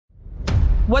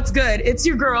What's good? It's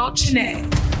your girl, Chiney,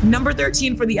 number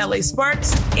 13 for the LA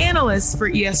Sparks, analyst for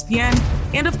ESPN,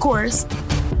 and of course,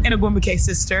 an Ogwumike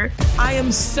sister. I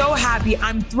am so happy,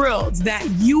 I'm thrilled that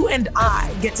you and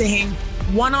I get to hang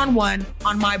one-on-one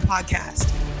on my podcast,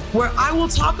 where I will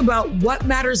talk about what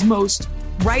matters most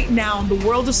right now in the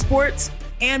world of sports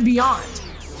and beyond.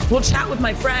 We'll chat with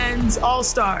my friends,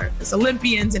 all-stars,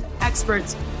 Olympians, and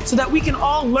experts so that we can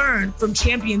all learn from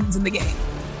champions in the game.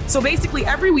 So basically,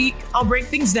 every week, I'll break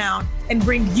things down and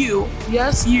bring you,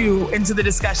 yes, you, into the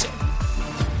discussion.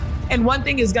 And one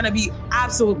thing is going to be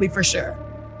absolutely for sure.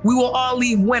 We will all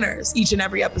leave winners each and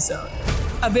every episode.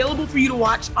 Available for you to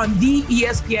watch on the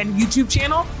ESPN YouTube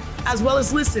channel, as well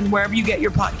as listen wherever you get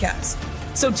your podcasts.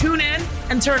 So tune in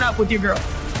and turn up with your girl.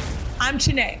 I'm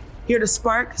Chiney, here to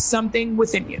spark something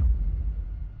within you.